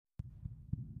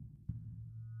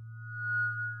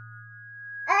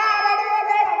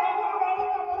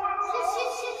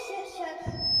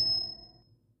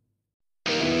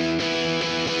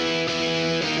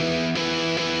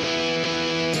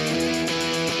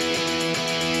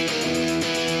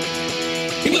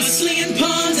He was slinging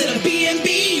puns at a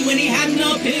B&B when he had an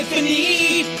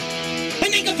epiphany.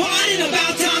 And they complained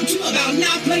about time too, about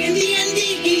not playing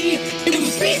D&D. It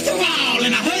was free for all,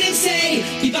 and I heard him say,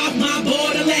 "Leave off my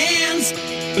borderlands.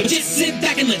 But just sit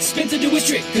back and let Spencer do his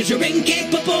trick, cause you're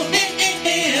incapable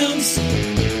hands."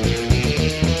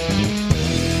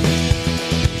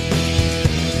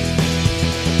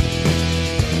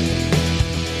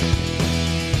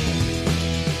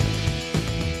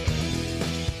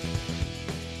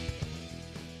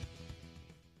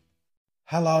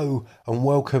 Hello and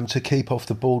welcome to Keep Off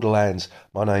the Borderlands.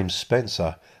 My name's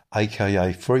Spencer,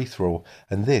 aka Free Throw,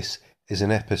 and this is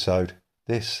an episode.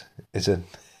 This is a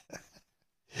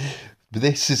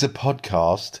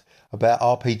podcast about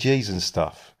RPGs and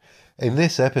stuff. In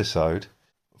this episode,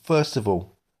 first of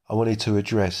all, I wanted to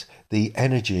address the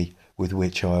energy with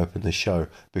which I opened the show,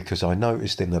 because I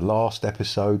noticed in the last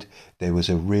episode there was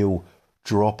a real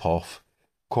drop off,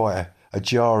 quite a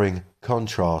jarring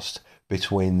contrast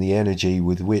between the energy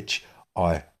with which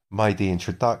I made the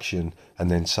introduction and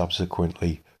then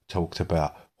subsequently talked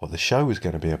about what the show was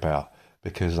going to be about,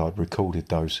 because I'd recorded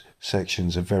those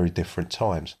sections at very different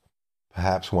times.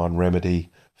 Perhaps one remedy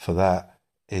for that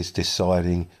is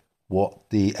deciding what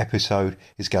the episode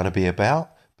is going to be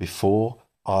about before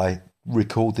I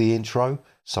record the intro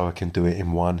so I can do it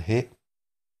in one hit.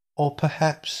 Or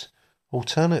perhaps,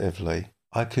 alternatively,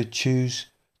 I could choose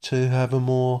to have a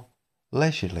more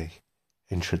leisurely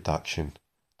introduction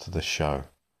to the show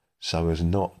so as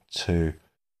not to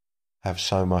have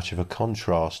so much of a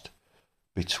contrast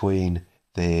between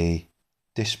the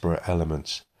disparate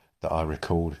elements that I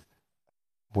record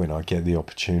when I get the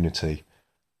opportunity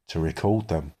to record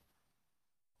them.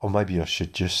 Or maybe I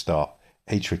should just start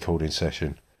each recording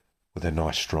session with a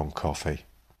nice strong coffee.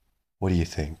 What do you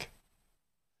think?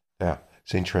 Now,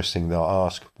 it's interesting that I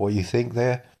ask what you think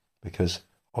there, because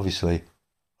obviously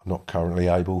I'm not currently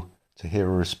able to hear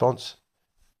a response.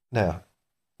 Now,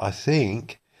 I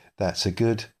think that's a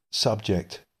good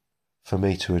subject for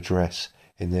me to address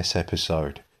in this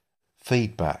episode.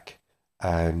 Feedback,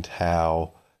 and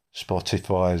how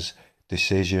Spotify's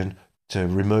decision to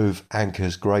remove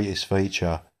Anchor's greatest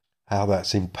feature, how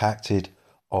that's impacted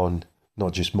on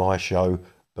not just my show,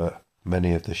 but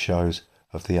many of the shows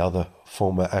of the other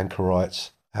former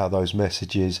anchorites, how those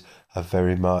messages are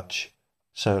very much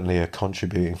certainly a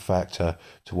contributing factor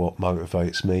to what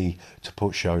motivates me to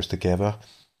put shows together.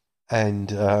 And,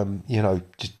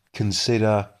 just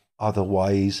consider other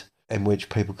ways in which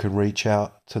people can reach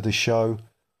out to the show.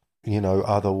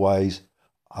 Other ways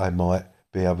I might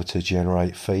be able to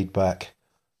generate feedback.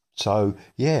 So,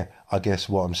 yeah, I guess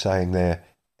what I'm saying there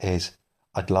is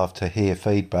I'd love to hear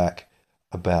feedback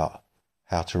about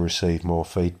how to receive more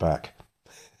feedback.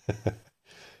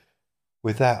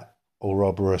 With that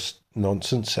Ouroboros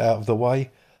nonsense out of the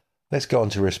way, let's go on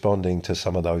to responding to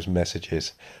some of those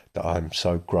messages that I'm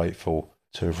so grateful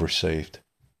to have received.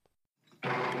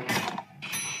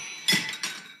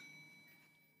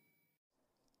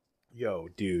 Yo,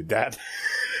 dude, that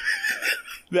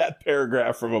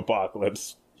paragraph from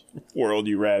Apocalypse World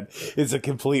you read is a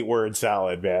complete word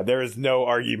salad, man. There is no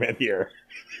argument here.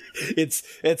 It's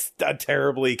a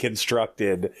terribly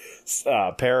constructed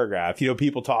paragraph.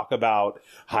 People talk about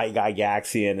High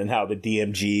Gygaxian and how the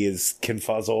DMG is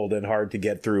confuzzled and hard to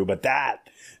get through, but that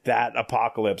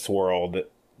Apocalypse World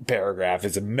paragraph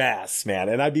is a mess, man.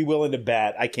 And I'd be willing to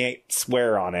bet, I can't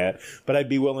swear on it, but I'd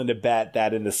be willing to bet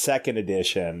that in the second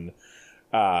edition,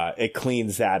 it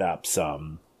cleans that up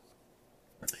some.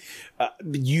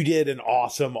 You did an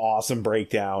awesome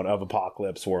breakdown of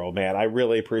Apocalypse World, man. I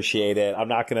really appreciate it. I'm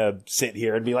not going to sit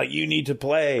here and be like, you need to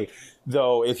play.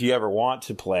 Though, if you ever want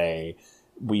to play,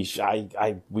 we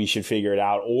should figure it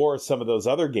out. Or some of those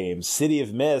other games. City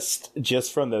of Mist,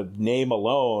 just from the name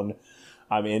alone,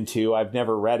 I'm into. I've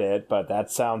never read it, but that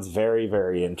sounds very,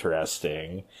 very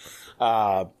interesting.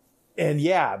 And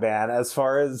yeah, man, as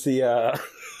far as the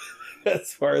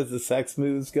sex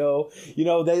moves go,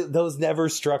 those never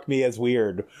struck me as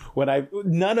weird.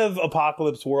 None of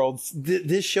Apocalypse Worlds,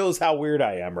 this shows how weird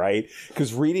I am, right?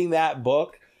 Because reading that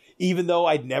book, even though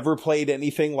I'd never played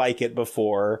anything like it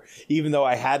before, even though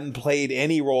I hadn't played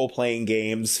any role-playing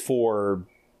games for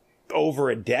over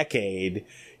a decade,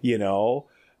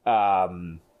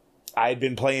 I had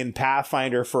been playing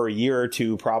Pathfinder for a year or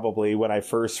two probably when I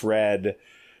first read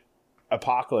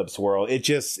Apocalypse World.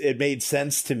 It made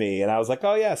sense to me, and I was like,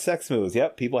 oh yeah, sex moves.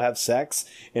 Yep, people have sex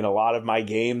in a lot of my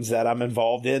games that I'm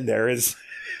involved in. There is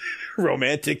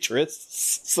romantic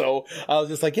trysts. So I was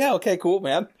just like, yeah, okay, cool,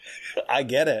 man. I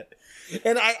get it.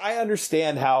 And I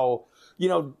understand how,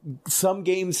 some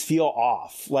games feel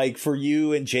off. Like for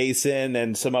you and Jason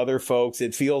and some other folks,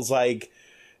 it feels like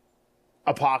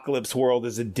Apocalypse World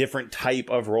is a different type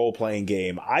of role-playing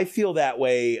game. I feel that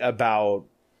way about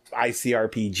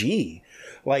ICRPG.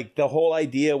 Like the whole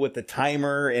idea with the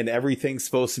timer and everything's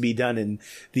supposed to be done in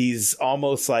these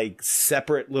almost like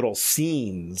separate little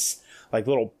scenes, like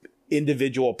little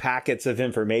individual packets of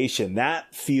information,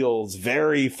 that feels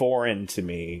very foreign to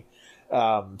me.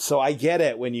 So I get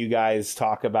it when you guys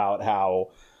talk about how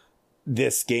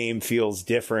this game feels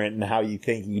different and how you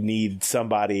think you need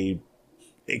somebody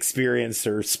experienced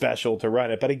or special to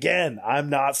run it. But again, I'm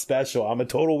not special. I'm a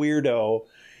total weirdo.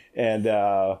 And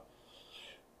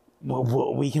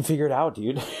we can figure it out,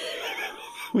 dude.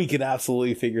 We can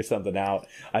absolutely figure something out.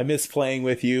 I miss playing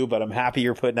with you, but I'm happy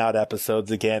you're putting out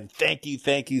episodes again.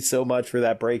 Thank you so much for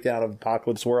that breakdown of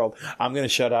Apocalypse World. I'm going to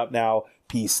shut up now.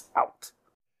 Peace out.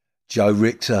 Joe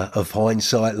Richter of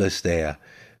Hindsightless there.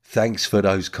 Thanks for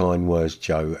those kind words,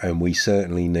 Joe, and we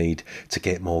certainly need to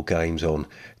get more games on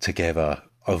together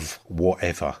of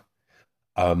whatever.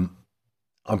 I'm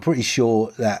pretty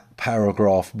sure that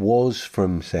paragraph was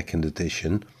from 2nd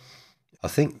edition. I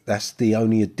think that's the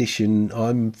only edition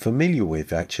I'm familiar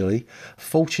with, actually.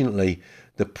 Fortunately,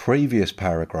 the previous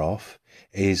paragraph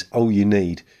is all you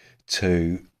need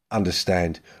to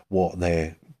understand what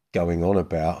they're going on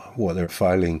about, what they're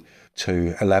failing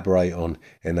to elaborate on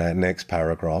in that next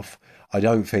paragraph. I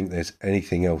don't think there's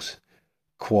anything else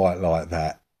quite like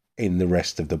that in the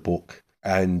rest of the book.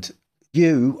 And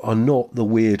you are not the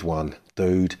weird one,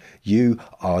 dude. You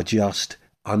are just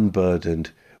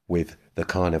unburdened with the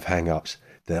kind of hang-ups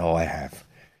that I have.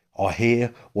 I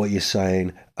hear what you're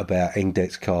saying about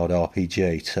index card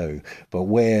RPG too, but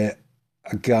where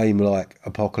a game like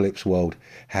Apocalypse World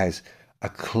has a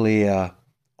clear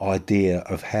idea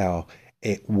of how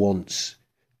it wants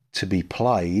to be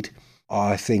played,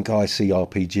 I think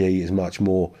ICRPG is much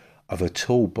more of a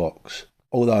toolbox.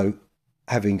 Although,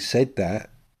 having said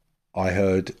that, I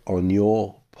heard on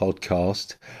your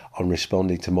podcast, on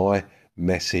responding to my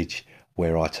message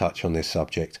where I touch on this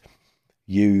subject,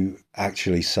 you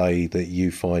actually say that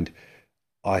you find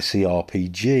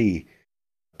ICRPG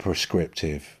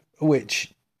prescriptive,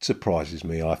 which surprises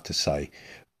me, I have to say.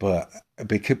 But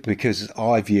because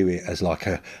I view it as like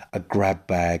a grab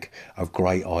bag of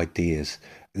great ideas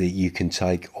that you can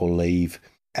take or leave.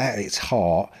 At its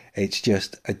heart, it's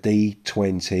just a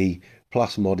D20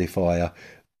 plus modifier,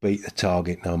 beat the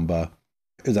target number.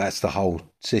 That's the whole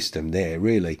system there,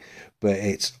 really. But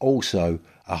it's also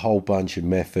a whole bunch of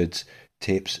methods,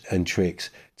 tips and tricks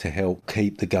to help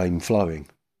keep the game flowing.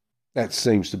 That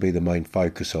seems to be the main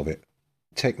focus of it.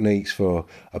 Techniques for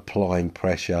applying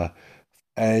pressure.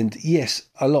 And yes,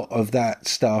 a lot of that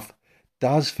stuff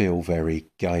does feel very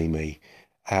gamey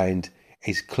and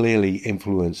is clearly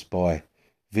influenced by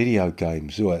video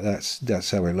games. Well,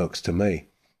 that's how it looks to me.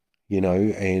 You know,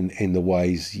 in the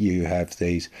ways you have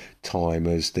these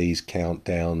timers, these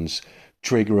countdowns,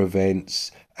 trigger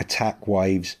events, attack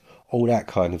waves, all that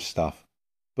kind of stuff.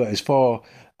 But as far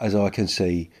as I can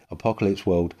see, Apocalypse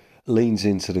World leans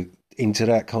into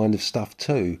that kind of stuff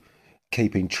too,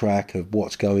 keeping track of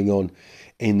what's going on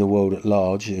in the world at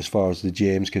large as far as the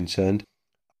GM's concerned.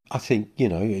 I think,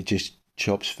 it just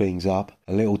chops things up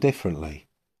a little differently.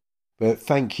 But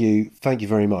thank you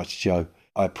very much, Joe.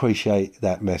 I appreciate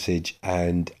that message,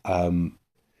 and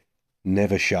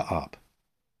never shut up.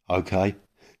 Okay?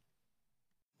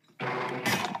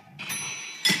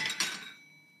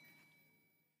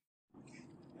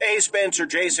 Hey Spencer,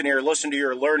 Jason here. Listen to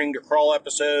your Learning to Crawl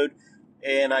episode,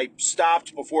 and I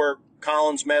stopped before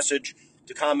Colin's message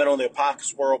to comment on the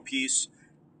Apocalypse World piece.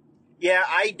 Yeah,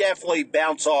 I definitely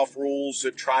bounce off rules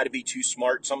that try to be too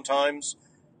smart sometimes.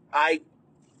 I,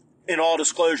 in all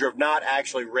disclosure, have not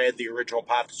actually read the original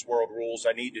Apocalypse World rules.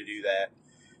 I need to do that.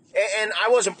 And I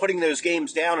wasn't putting those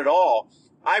games down at all.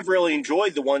 I've really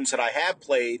enjoyed the ones that I have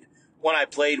played when I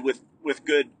played with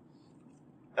good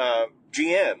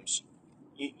GMs.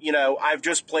 I've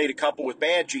just played a couple with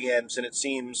bad GMs, and it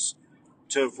seems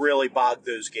to have really bogged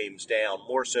those games down,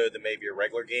 more so than maybe a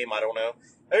regular game. I don't know.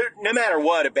 No matter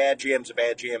what, a bad GM's a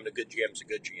bad GM, and a good GM's a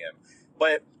good GM.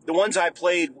 But the ones I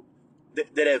played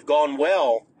that have gone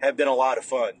well have been a lot of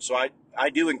fun. So I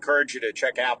do encourage you to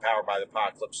check out Powered by the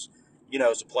Apocalypse,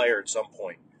 as a player at some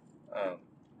point.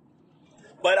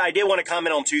 But I did want to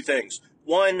comment on two things.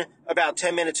 One, about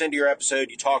 10 minutes into your episode,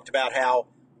 you talked about how,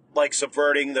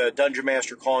 subverting the Dungeon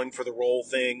Master calling for the roll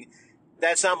thing.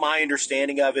 That's not my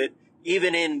understanding of it.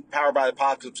 Even in Powered by the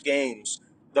Apocalypse games,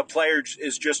 the player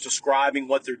is just describing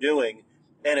what they're doing,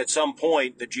 and at some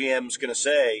point, the GM's going to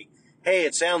say, hey,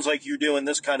 it sounds like you're doing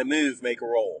this kind of move, make a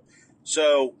roll.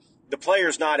 So the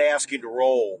player's not asking to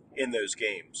roll in those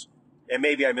games. And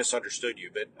maybe I misunderstood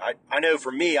you, but I know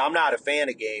for me, I'm not a fan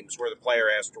of games where the player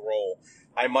has to roll.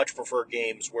 I much prefer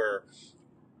games where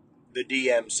the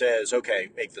DM says, okay,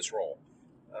 make this roll.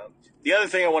 The other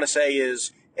thing I want to say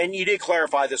is, and you did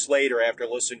clarify this later after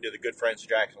listening to the Good Friends of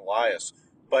Jack and Elias,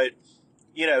 but,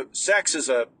 sex is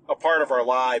a part of our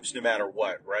lives no matter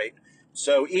what, right?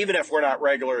 So even if we're not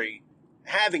regularly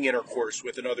having intercourse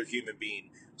with another human being,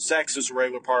 sex is a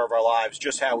regular part of our lives,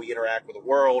 just how we interact with the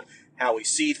world, how we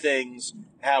see things,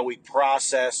 how we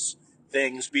process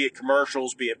things, be it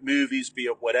commercials, be it movies, be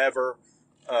it whatever.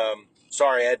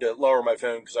 Sorry, I had to lower my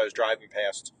phone because I was driving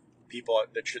past people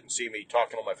that shouldn't see me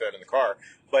talking on my phone in the car.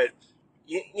 But,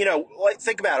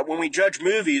 think about it. When we judge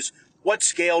movies, what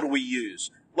scale do we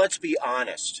use? Let's be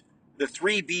honest. The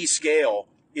 3B scale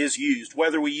is used,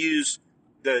 whether we use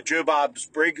the Joe Bob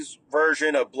Briggs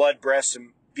version of Blood, Breasts,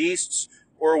 and Beasts,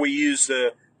 or we use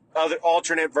the other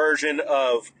alternate version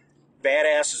of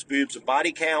Badasses, Boobs, and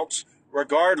Body Counts.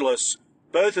 Regardless,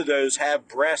 both of those have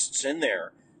breasts in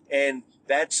there. And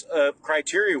that's a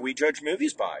criteria we judge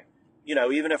movies by,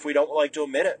 even if we don't like to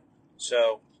admit it.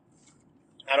 So,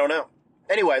 I don't know.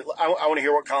 Anyway, I want to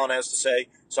hear what Colin has to say,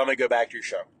 so I'm going to go back to your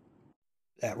show.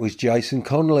 That was Jason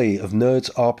Connolly of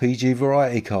Nerds RPG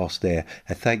Variety Cast there.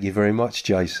 And thank you very much,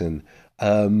 Jason.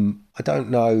 I don't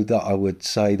know that I would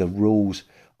say the rules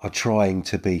are trying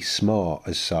to be smart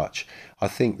as such. I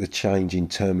think the change in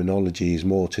terminology is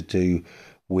more to do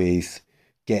with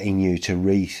getting you to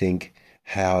rethink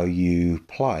how you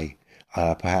play,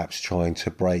 perhaps trying to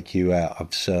break you out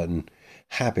of certain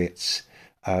habits,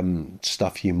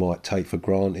 stuff you might take for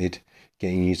granted,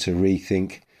 getting you to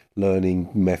rethink learning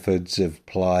methods of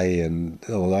play and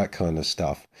all that kind of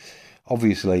stuff.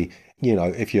 Obviously,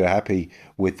 if you're happy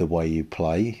with the way you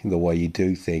play, the way you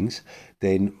do things,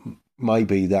 then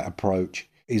maybe that approach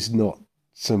is not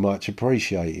so much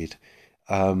appreciated.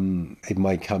 It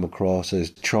may come across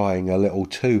as trying a little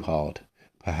too hard,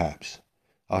 perhaps.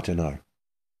 I don't know.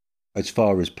 As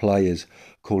far as players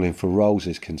calling for roles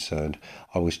is concerned,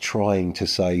 I was trying to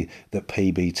say that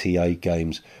PBTA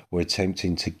games were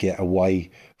attempting to get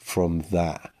away from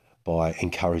that by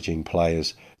encouraging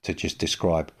players to just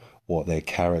describe what their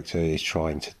character is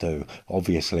trying to do.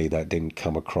 Obviously, that didn't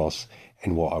come across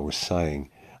in what I was saying.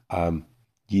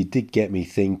 You did get me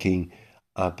thinking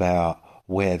about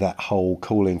where that whole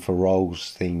calling for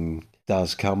roles thing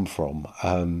does come from.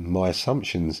 My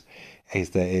assumptions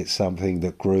is that it's something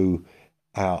that grew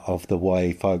out of the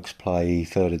way folks play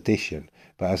 3rd edition.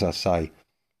 But as I say,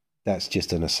 that's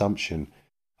just an assumption.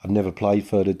 I've never played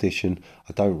 3rd edition.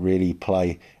 I don't really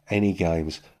play any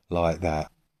games like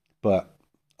that. But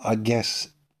I guess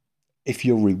if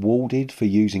you're rewarded for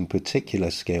using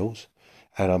particular skills,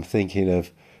 and I'm thinking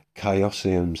of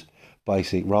Chaosium's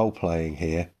basic role-playing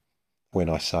here, when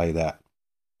I say that,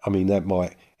 I mean that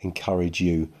might encourage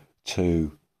you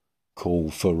to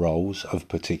call for roles of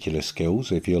particular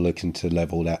skills if you're looking to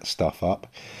level that stuff up.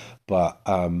 But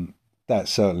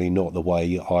that's certainly not the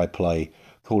way I play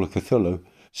Call of Cthulhu,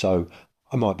 so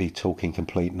I might be talking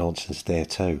complete nonsense there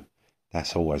too.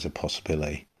 That's always a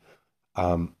possibility.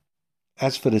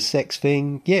 As for the sex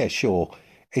thing, yeah, sure.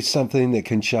 It's something that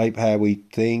can shape how we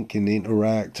think and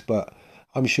interact, but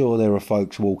I'm sure there are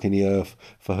folks walking the earth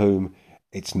for whom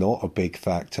it's not a big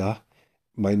factor.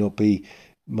 It may not be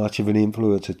much of an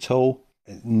influence at all,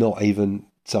 not even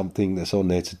something that's on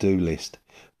their to-do list.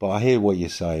 But I hear what you're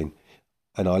saying,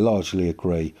 and I largely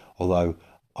agree, although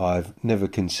I've never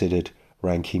considered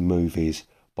ranking movies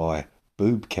by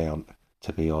boob count,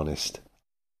 to be honest.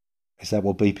 Is that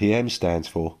what BPM stands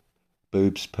for?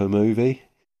 Boobs per movie?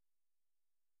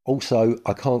 Also,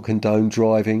 I can't condone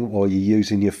driving while you're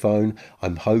using your phone.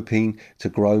 I'm hoping to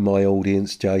grow my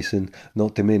audience, Jason,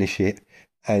 not diminish it.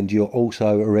 And you're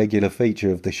also a regular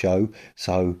feature of the show,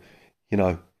 so,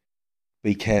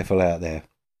 be careful out there.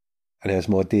 And as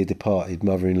my dear departed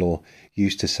mother-in-law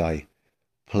used to say,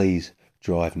 please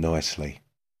drive nicely.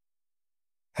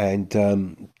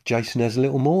 And Jason has a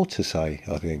little more to say,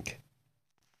 I think.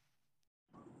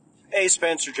 Hey,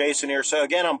 Spencer, Jason here. So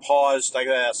again, I'm paused. I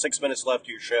got 6 minutes left of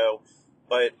your show,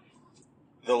 but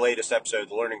the latest episode,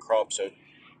 the Learning Crawl episode.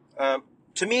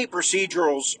 To me,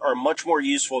 procedurals are much more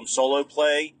useful in solo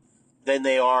play than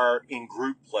they are in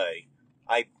group play.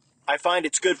 I find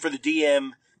it's good for the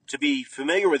DM to be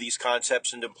familiar with these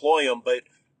concepts and deploy them, but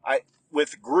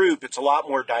with group, it's a lot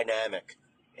more dynamic.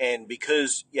 And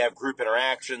because you have group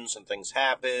interactions and things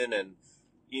happen and,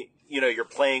 you're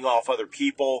playing off other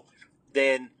people,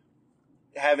 then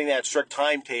having that strict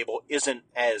timetable isn't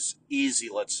as easy,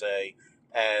 let's say,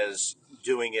 as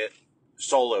doing it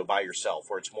solo by yourself,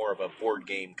 where it's more of a board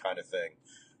game kind of thing.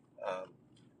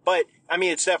 But I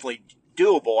mean, it's definitely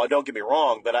doable. Don't get me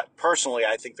wrong, but personally,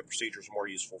 I think the procedure is more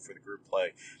useful for the group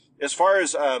play. As far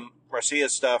as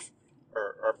Marcia's stuff,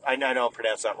 or I know I'm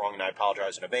pronouncing that wrong, and I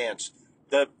apologize in advance.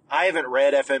 I haven't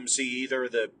read FMC either.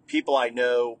 The people I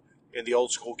know in the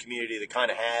old school community that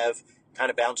kind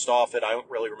of bounced off it. I don't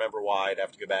really remember why. I'd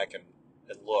have to go back and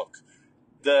look.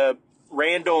 The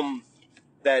random,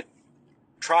 that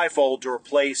trifold to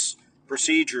replace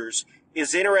procedures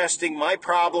is interesting. My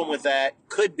problem with that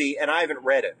could be, and I haven't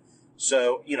read it,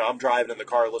 so, I'm driving in the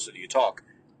car listening to you talk.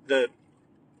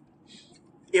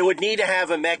 It would need to have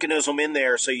a mechanism in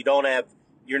there so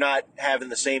you're not having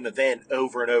the same event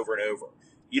over and over and over.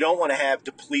 You don't want to have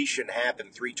depletion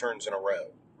happen 3 turns in a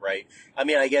row, right? I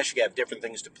mean, I guess you can have different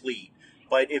things deplete,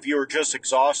 but if you're just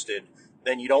exhausted,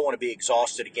 then you don't want to be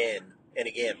exhausted again and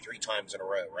again 3 times in a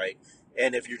row, right?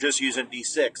 And if you're just using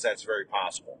D6, that's very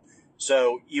possible.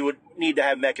 So you would need to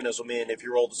have mechanism in. If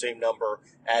you roll the same number,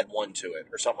 add 1 to it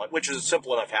or something which is a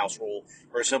simple enough house rule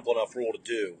or a simple enough rule to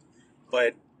do.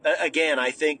 But again,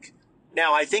 I think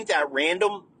that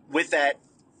random with that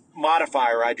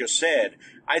modifier I just said,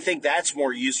 I think that's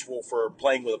more useful for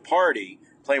playing with a party,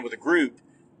 playing with a group,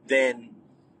 than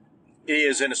it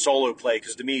is in a solo play,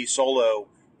 because to me, solo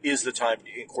is the time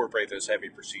to incorporate those heavy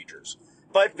procedures.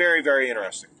 But very, very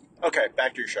interesting. Okay,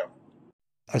 back to your show.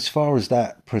 As far as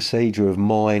that procedure of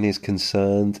mine is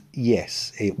concerned,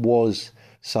 yes, it was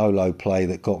solo play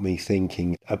that got me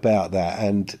thinking about that.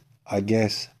 And I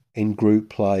guess in group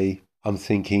play, I'm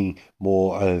thinking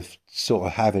more of sort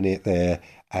of having it there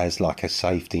as like a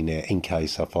safety net in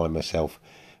case I find myself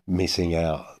missing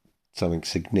out something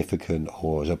significant,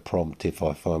 or as a prompt if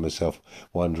I find myself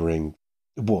wondering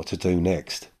what to do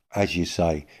next. As you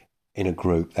say, in a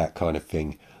group, that kind of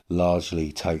thing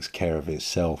largely takes care of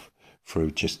itself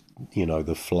through just,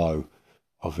 the flow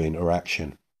of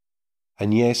interaction.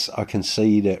 And yes, I can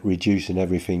see that reducing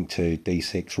everything to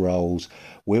D6 rolls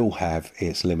will have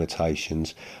its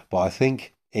limitations, but I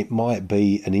think it might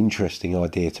be an interesting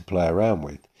idea to play around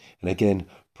with. And again,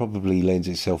 probably lends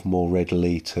itself more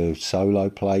readily to solo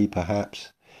play,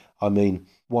 perhaps. I mean,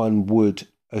 one would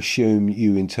assume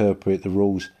you interpret the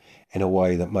rules in a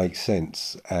way that makes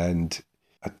sense, and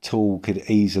a tool could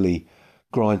easily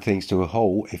grind things to a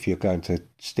halt if you're going to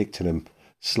stick to them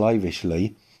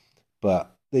slavishly.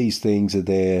 But these things are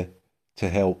there to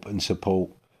help and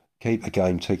support, keep the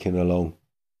game ticking along.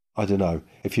 I don't know.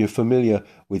 If you're familiar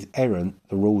with Errant,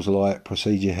 the rules are like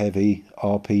procedure-heavy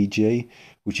RPG,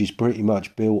 which is pretty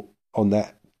much built on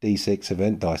that D6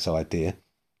 event dice idea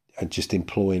and just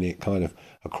employing it kind of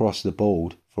across the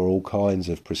board for all kinds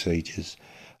of procedures.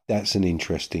 That's an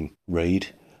interesting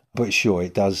read. But sure,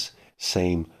 it does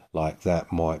seem like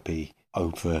that might be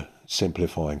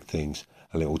oversimplifying things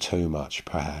a little too much,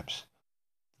 perhaps.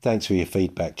 Thanks for your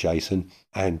feedback, Jason,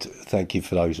 and thank you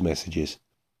for those messages.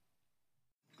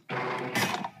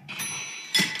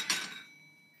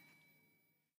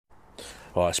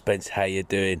 All right, Spence, how you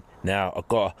doing? Now, I've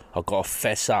got to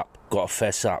fess up,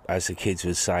 as the kids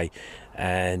would say.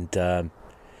 And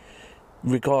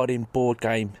regarding board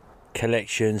game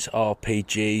collections,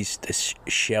 RPGs,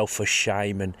 the shelf of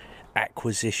shame and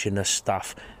acquisition of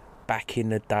stuff, back in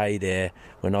the day there,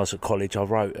 when I was at college, I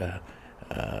wrote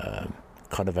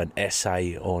kind of an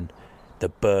essay on the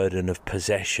burden of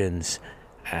possessions,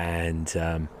 and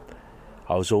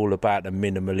I was all about the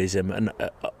minimalism, and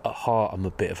at heart I'm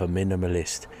a bit of a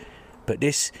minimalist, but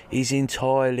this is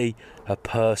entirely a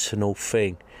personal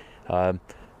thing. I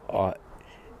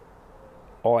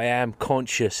am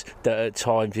conscious that at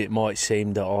times it might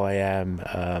seem that I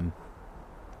am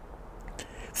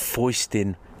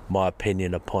foisting my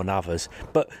opinion upon others,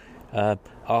 but I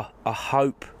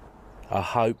hope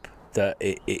that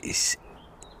it's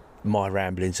my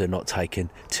ramblings are not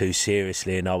taken too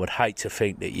seriously, and I would hate to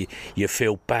think that you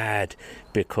feel bad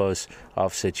because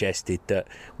I've suggested that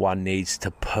one needs to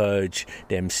purge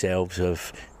themselves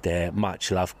of their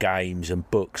much loved games and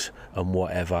books and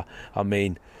whatever. I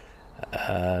mean,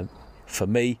 for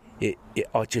me,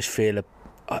 I just feel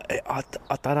I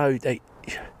don't know.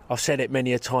 I've said it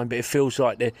many a time, but it feels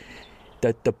like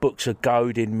the books are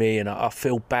goading me, and I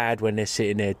feel bad when they're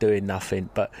sitting there doing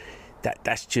nothing. But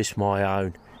that's just my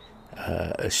own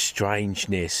a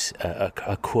strangeness,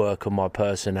 a quirk of my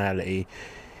personality.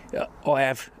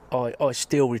 I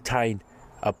still retain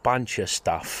a bunch of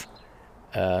stuff,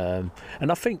 and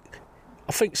I think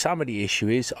some of the issue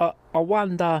is I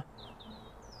wonder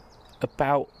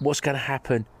about what's going to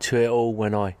happen to it all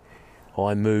when I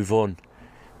move on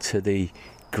to the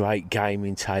great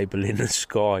gaming table in the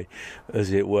sky,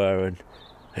 as it were, and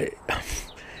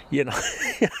you know,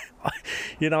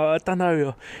 I don't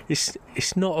know.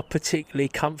 It's not a particularly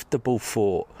comfortable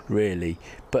thought, really.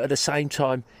 But at the same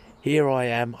time, here I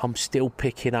am. I'm still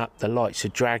picking up the likes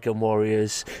of Dragon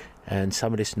Warriors and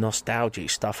some of this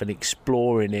nostalgic stuff and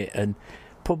exploring it. And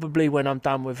probably when I'm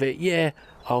done with it, yeah,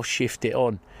 I'll shift it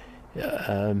on.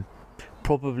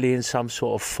 Probably in some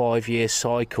sort of 5-year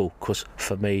cycle, because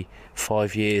for me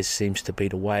 5 years seems to be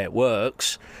the way it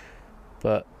works.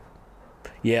 But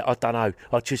yeah, I don't know.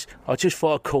 I just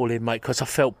thought I'd call in, mate, because I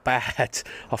felt bad,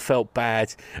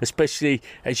 especially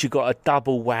as you got a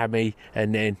double whammy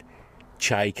and then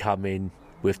Che come in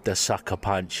with the sucker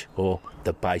punch or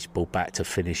the baseball bat to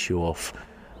finish you off.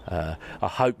 I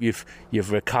hope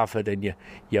you've recovered and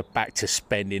you're back to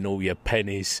spending all your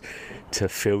pennies to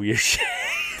fill your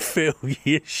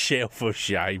shelf of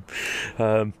shame.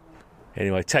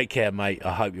 Anyway, take care, mate.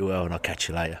 I hope you're well, and I'll catch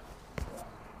you later.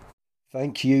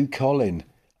 Thank you, Colin.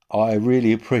 I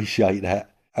really appreciate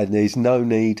that, and there's no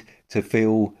need to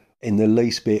feel in the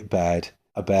least bit bad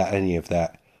about any of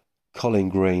that. Colin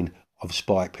Green of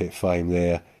Spike Pit fame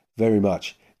there, very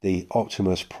much the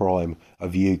Optimus Prime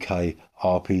of UK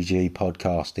RPG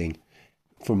podcasting,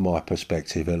 from my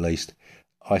perspective at least.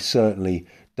 I certainly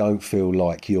don't feel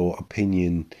like your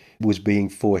opinion was being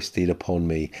foisted upon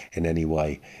me in any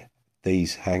way.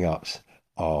 These hang-ups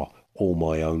are all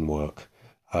my own work.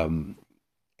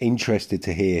 Interested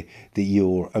to hear that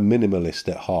you're a minimalist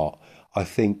at heart. I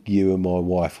think you and my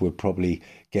wife would probably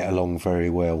get along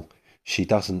very well. She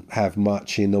doesn't have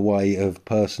much in the way of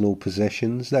personal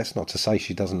possessions. That's not to say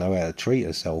she doesn't know how to treat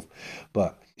herself,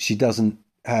 but she doesn't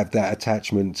have that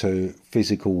attachment to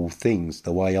physical things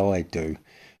the way I do.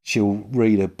 She'll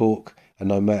read a book, and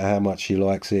no matter how much she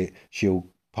likes it, she'll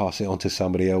pass it on to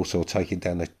somebody else or take it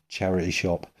down the charity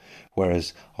shop,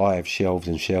 whereas I have shelves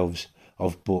and shelves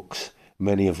of books,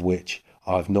 many of which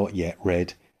I've not yet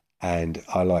read, and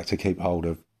I like to keep hold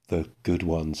of the good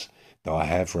ones that I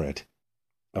have read.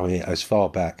 I mean, as far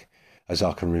back as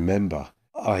I can remember,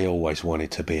 I always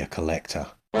wanted to be a collector.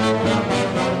 It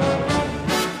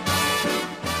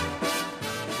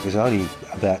was only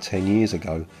about 10 years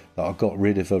ago that I got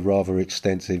rid of a rather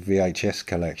extensive VHS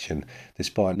collection,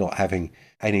 despite not having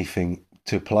anything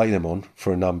to play them on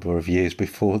for a number of years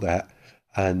before that.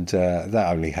 And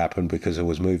that only happened because I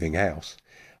was moving house.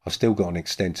 I've still got an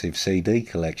extensive CD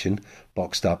collection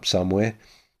boxed up somewhere.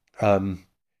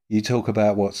 You talk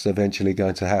about what's eventually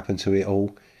going to happen to it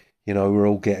all. You know, we're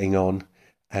all getting on,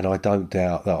 and I don't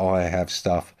doubt that I have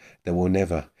stuff that will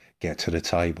never get to the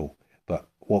table. But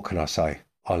what can I say?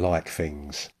 I like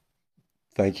things.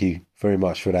 Thank you very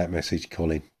much for that message,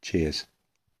 Colin. Cheers.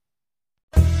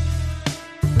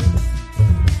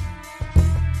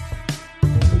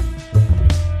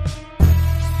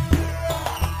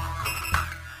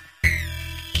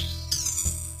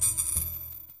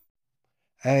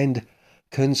 And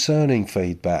concerning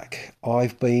feedback,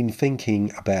 I've been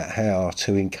thinking about how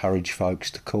to encourage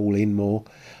folks to call in more.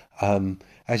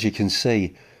 As you can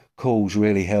see, calls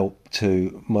really help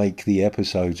to make the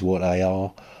episodes what they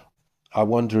are. I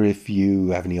wonder if you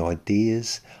have any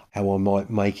ideas how I might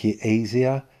make it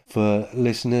easier for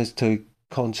listeners to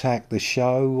contact the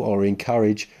show or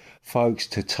encourage folks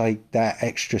to take that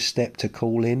extra step to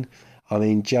call in. I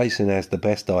mean, Jason has the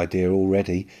best idea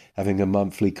already, having a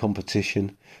monthly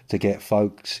competition to get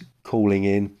folks calling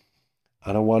in.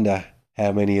 And I wonder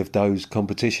how many of those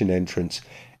competition entrants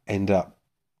end up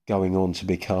going on to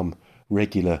become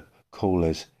regular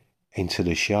callers into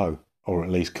the show, or at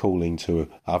least calling to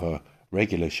other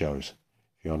regular shows,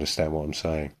 if you understand what I'm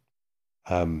saying.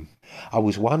 I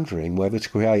was wondering whether to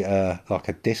create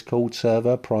a Discord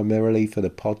server primarily for the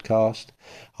podcast.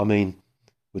 I mean,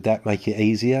 would that make it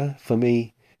easier for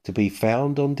me to be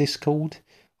found on Discord?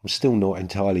 I'm still not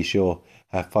entirely sure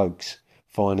how folks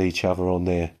find each other on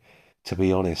there, to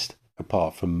be honest,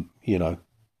 apart from,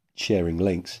 sharing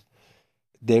links.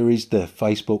 There is the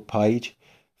Facebook page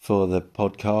for the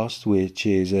podcast,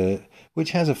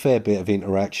 which has a fair bit of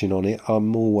interaction on it.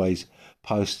 I'm always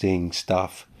posting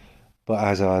stuff, but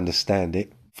as I understand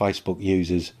it, Facebook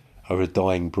users are a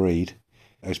dying breed.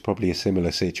 There's probably a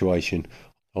similar situation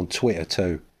on Twitter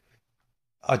too.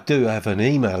 I do have an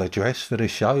email address for the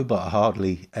show, but I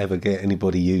hardly ever get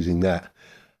anybody using that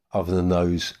other than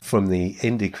those from the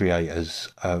indie creators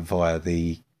via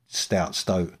the Stout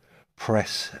Stoat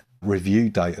Press review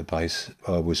database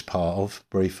I was part of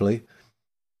briefly.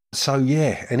 So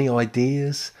yeah, any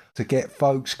ideas to get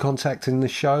folks contacting the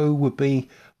show would be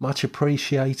much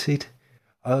appreciated.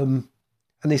 And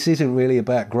this isn't really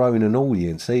about growing an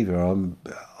audience either.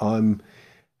 I'm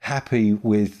happy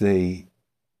with the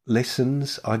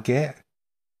listens I get.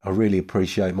 I really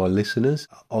appreciate my listeners.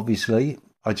 Obviously,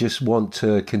 I just want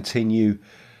to continue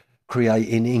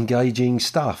creating engaging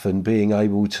stuff, and being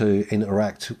able to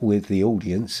interact with the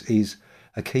audience is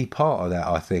a key part of that,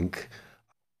 I think.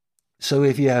 So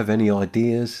if you have any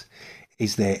ideas,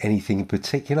 is there anything in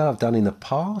particular I've done in the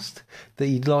past that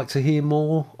you'd like to hear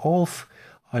more of?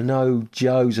 I know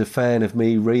Joe's a fan of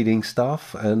me reading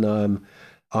stuff, and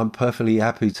I'm perfectly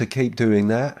happy to keep doing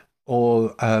that.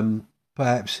 Or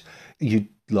perhaps you'd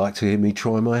like to hear me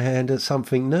try my hand at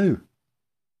something new,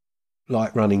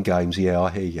 like running games. Yeah,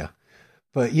 I hear you.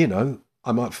 But,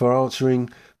 I'm up for answering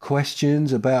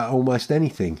questions about almost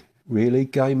anything, really,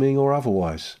 gaming or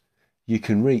otherwise. You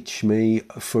can reach me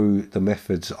through the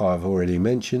methods I've already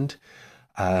mentioned,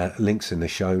 links in the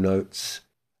show notes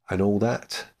and all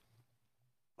that.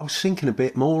 I was thinking a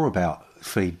bit more about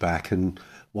feedback and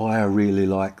why I really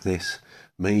like this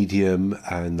medium,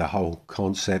 and the whole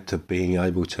concept of being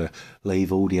able to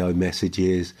leave audio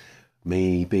messages,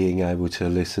 me being able to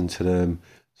listen to them,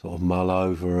 sort of mull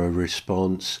over a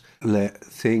response, let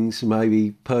things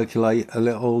maybe percolate a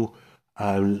little,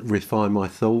 refine my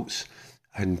thoughts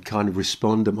and kind of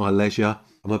respond at my leisure.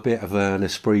 I'm a bit of an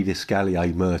esprit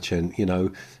d'escalier merchant,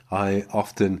 I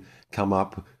often come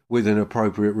up with an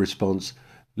appropriate response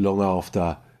long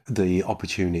after the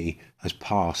opportunity has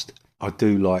passed. I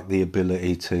do like the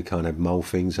ability to kind of mull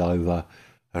things over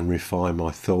and refine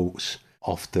my thoughts,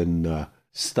 often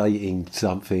stating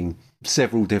something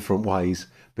several different ways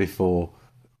before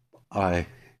I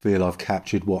feel I've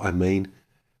captured what I mean.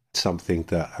 Something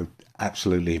that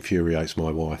absolutely infuriates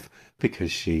my wife,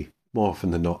 because she, more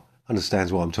often than not,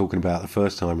 understands what I'm talking about the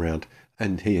first time round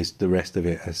and hears the rest of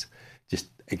it as just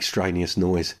extraneous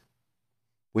noise.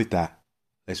 With that,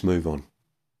 let's move on.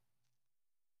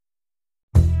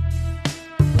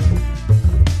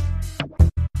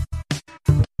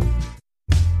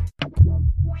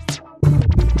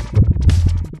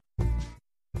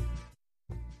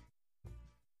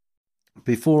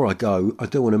 Before I go, I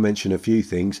do want to mention a few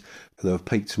things that have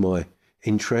piqued my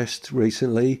interest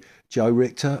recently. Joe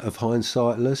Richter of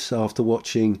Hindsightless, after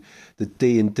watching the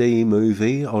D&D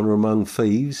movie Honor Among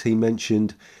Thieves, he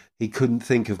mentioned he couldn't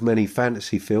think of many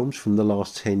fantasy films from the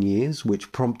last 10 years,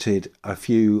 which prompted a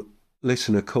few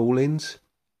listener call-ins.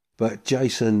 But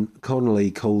Jason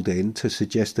Connolly called in to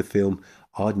suggest a film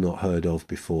I'd not heard of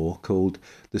before called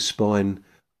The Spine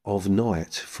of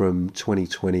Night from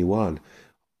 2021.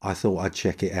 I thought I'd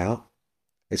check it out.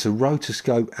 It's a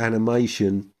rotoscope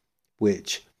animation,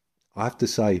 which I have to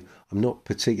say I'm not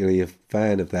particularly a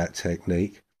fan of that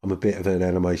technique. I'm a bit of an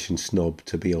animation snob,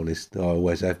 to be honest. I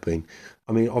always have been.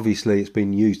 I mean, obviously it's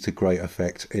been used to great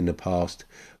effect in the past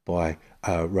by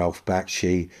Ralph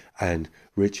Bakshi and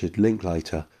Richard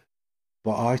Linklater.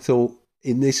 But I thought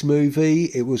in this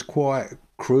movie it was quite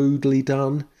crudely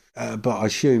done. But I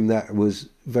assume that was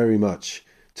very much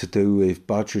to do with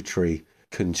budgetary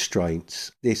constraints.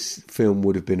 This film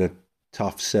would have been a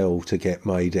tough sell to get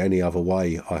made any other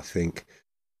way, I think.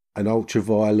 An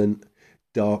ultra-violent,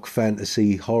 dark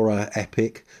fantasy horror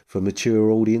epic for mature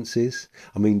audiences.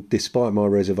 I mean, despite my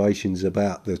reservations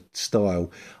about the style,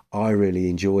 I really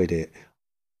enjoyed it.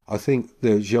 I think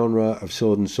the genre of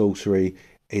sword and sorcery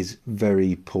is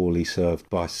very poorly served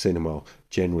by cinema,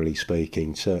 generally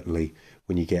speaking, certainly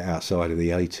when you get outside of the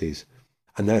 80s.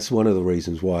 And that's one of the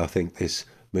reasons why I think this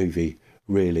movie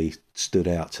really stood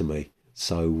out to me.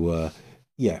 So,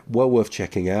 well worth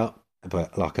checking out.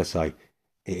 But like I say,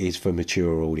 it is for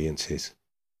mature audiences.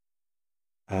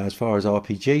 As far as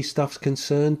RPG stuff's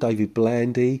concerned, David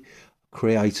Blandy,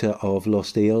 creator of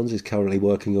Lost Eons, is currently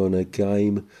working on a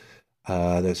game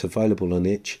that's available on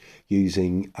itch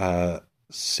using a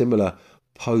similar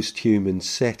post-human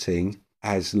setting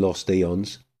as Lost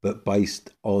Eons, but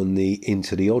based on the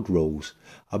Into the Odd rules.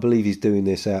 I believe he's doing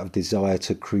this out of desire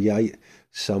to create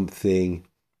something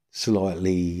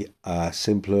slightly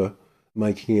simpler,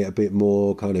 making it a bit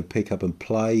more kind of pick up and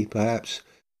play, perhaps.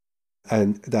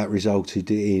 And that resulted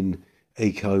in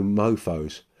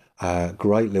Mofos, a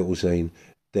great little zine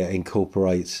that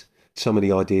incorporates some of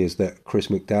the ideas that Chris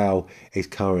McDowell is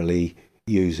currently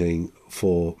using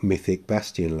for Mythic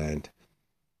Bastionland.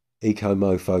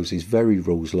 Mofos is very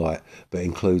rules light, but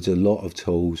includes a lot of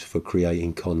tools for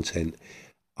creating content.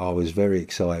 I was very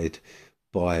excited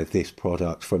by this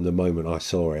product from the moment I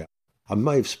saw it. I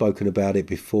may have spoken about it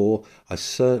before. I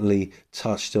certainly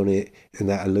touched on it in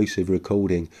that elusive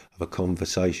recording of a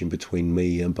conversation between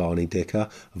me and Barney Dicker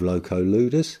of Loco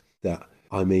Ludus that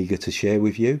I'm eager to share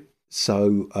with you.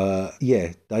 So,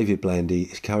 David Blandy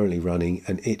is currently running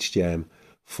an itch jam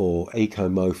for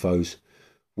Mofos,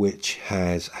 which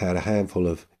has had a handful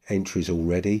of entries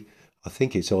already. I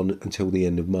think it's on until the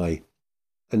end of May.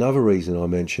 Another reason I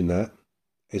mention that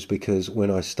is because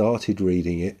when I started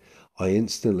reading it, I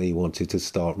instantly wanted to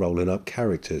start rolling up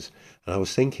characters. And I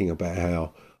was thinking about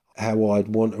how I'd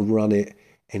want to run it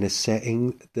in a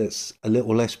setting that's a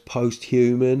little less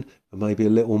post-human and maybe a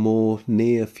little more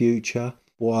near future.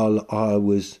 While I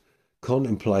was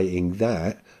contemplating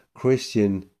that,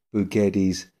 Christian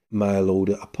Bughetti's Mail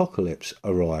Order Apocalypse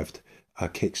arrived, a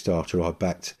Kickstarter I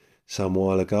backed some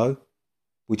while ago,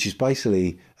 which is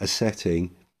basically a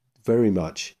setting very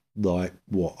much like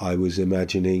what I was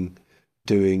imagining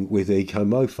doing with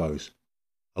Mofos.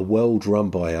 A world run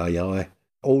by AI,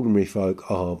 ordinary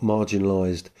folk are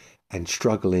marginalised and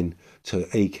struggling to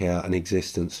eke out an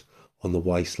existence on the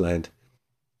wasteland.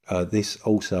 This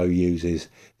also uses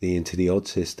the Into the Odd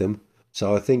system,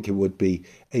 so I think it would be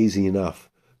easy enough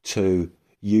to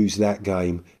use that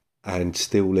game and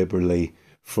steal liberally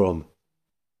from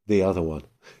the other one,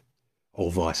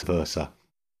 or vice versa.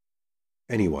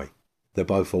 Anyway, they're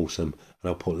both awesome, and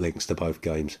I'll put links to both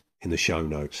games in the show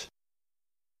notes.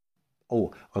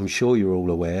 Oh, I'm sure you're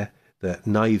all aware that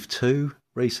Knave 2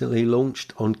 recently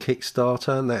launched on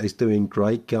Kickstarter, and that is doing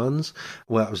great guns.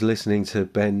 Well, I was listening to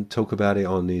Ben talk about it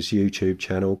on his YouTube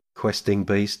channel, Questing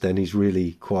Beast, and he's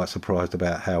really quite surprised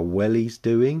about how well he's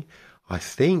doing. I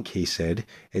think he said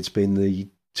it's been the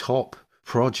top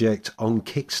project on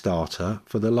Kickstarter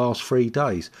for the last 3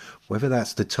 days. Whether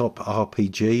that's the top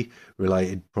RPG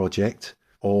related project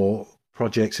or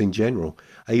projects in general,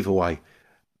 either way,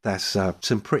 that's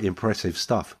some pretty impressive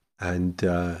stuff,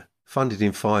 and funded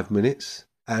in 5 minutes,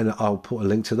 and I'll put a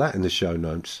link to that in the show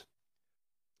notes.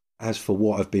 As for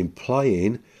what I've been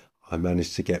playing, I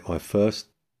managed to get my first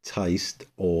taste,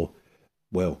 or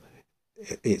well,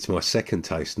 it's my second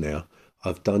taste now,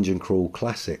 of Dungeon Crawl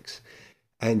Classics.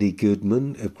 Andy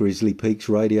Goodman of Grizzly Peaks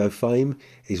Radio fame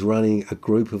is running a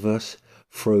group of us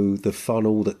through the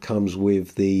funnel that comes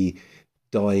with the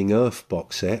Dying Earth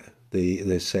box set,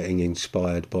 the setting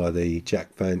inspired by the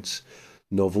Jack Vance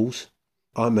novels.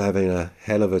 I'm having a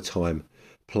hell of a time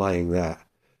playing that.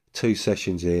 2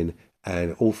 sessions in,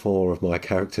 and all 4 of my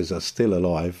characters are still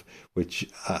alive, which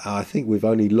I think we've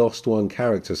only lost 1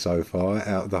 character so far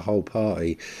out of the whole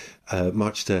party,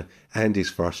 much to Andy's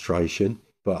frustration,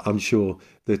 but I'm sure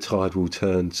the tide will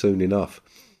turn soon enough.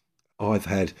 I've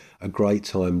had a great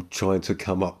time trying to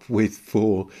come up with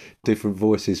 4 different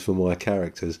voices for my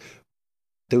characters.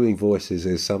 Doing voices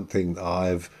is something that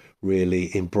I've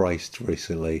really embraced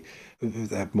recently.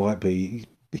 That might be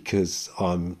because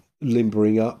I'm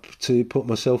limbering up to put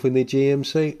myself in the GM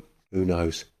seat. Who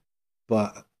knows?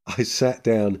 But I sat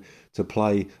down to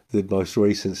play the most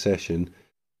recent session,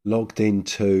 logged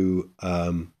into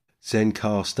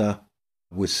Zencaster,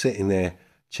 was sitting there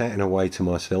chatting away to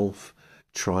myself,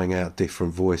 trying out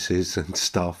different voices and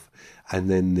stuff, and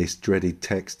then this dreaded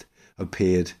text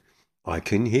appeared, "I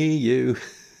can hear you."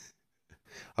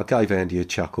 I gave Andy a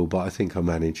chuckle, but I think I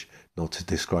managed not to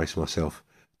disgrace myself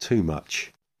too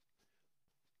much.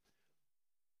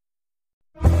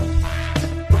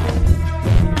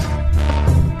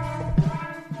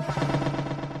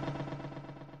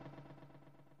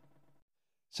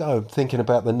 So I'm thinking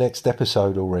about the next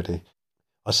episode already.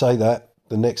 I say that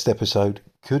the next episode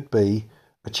could be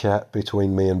a chat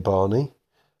between me and Barney,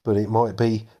 but it might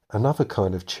be another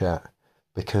kind of chat,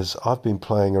 because I've been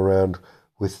playing around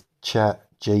with Chat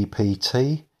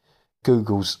GPT,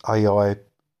 Google's AI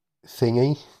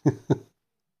thingy,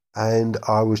 and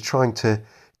I was trying to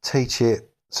teach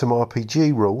it some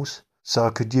RPG rules so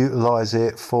I could utilise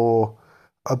it for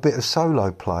a bit of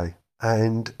solo play,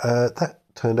 and that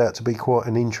turned out to be quite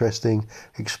an interesting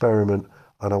experiment,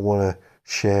 and I want to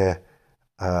share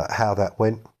how that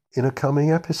went in a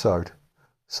coming episode.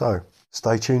 So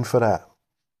stay tuned for that.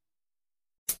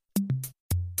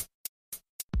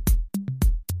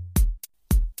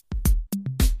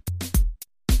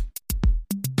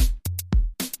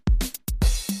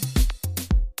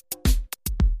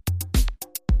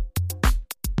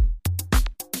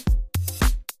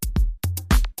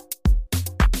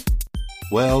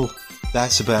 Well,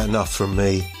 that's about enough from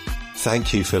me.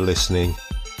 Thank you for listening.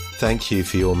 Thank you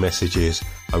for your messages.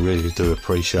 I really do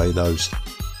appreciate those.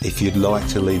 If you'd like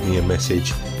to leave me a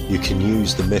message, you can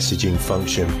use the messaging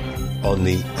function on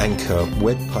the Anchor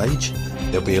webpage.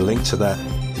 There'll be a link to that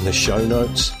in the show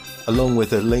notes, along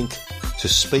with a link to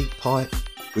SpeakPipe,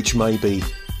 which may be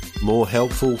more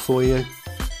helpful for you.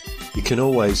 You can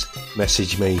always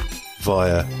message me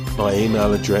via my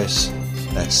email address.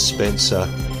 That's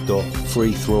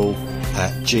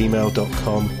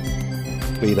spencer.freethrall@gmail.com.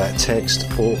 Be that text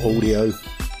or audio.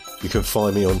 You can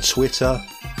find me on Twitter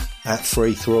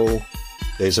 @freethrall.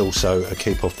 There's also a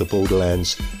Keep Off the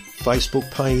Borderlands Facebook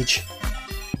page,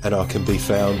 and I can be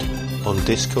found on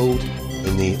Discord,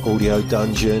 in the Audio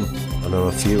Dungeon, and on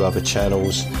a few other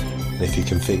channels. And if you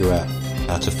can figure out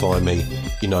how to find me,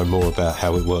 you know more about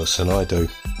how it works than I do.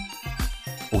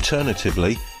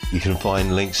 Alternatively, you can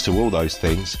find links to all those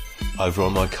things over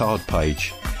on my card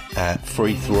page at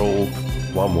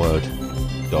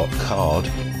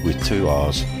freethrall.card with 2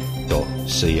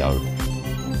 R's.co.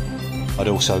 I'd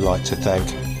also like to thank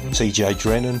TJ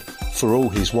Drennan for all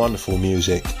his wonderful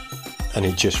music, and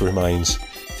it just remains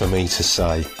for me to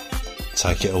say,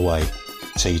 take it away,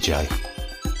 TJ.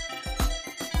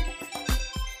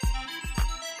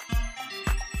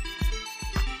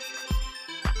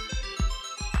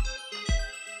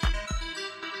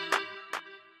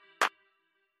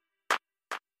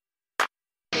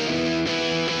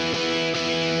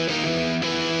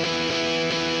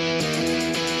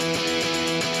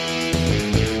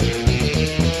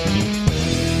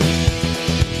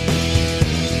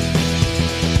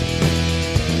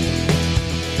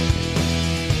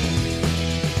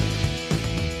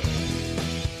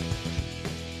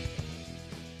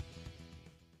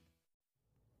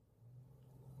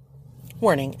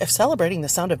 Warning, if celebrating the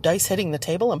sound of dice hitting the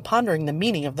table and pondering the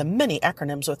meaning of the many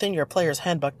acronyms within your player's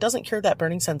handbook doesn't cure that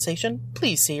burning sensation,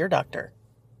 please see your doctor.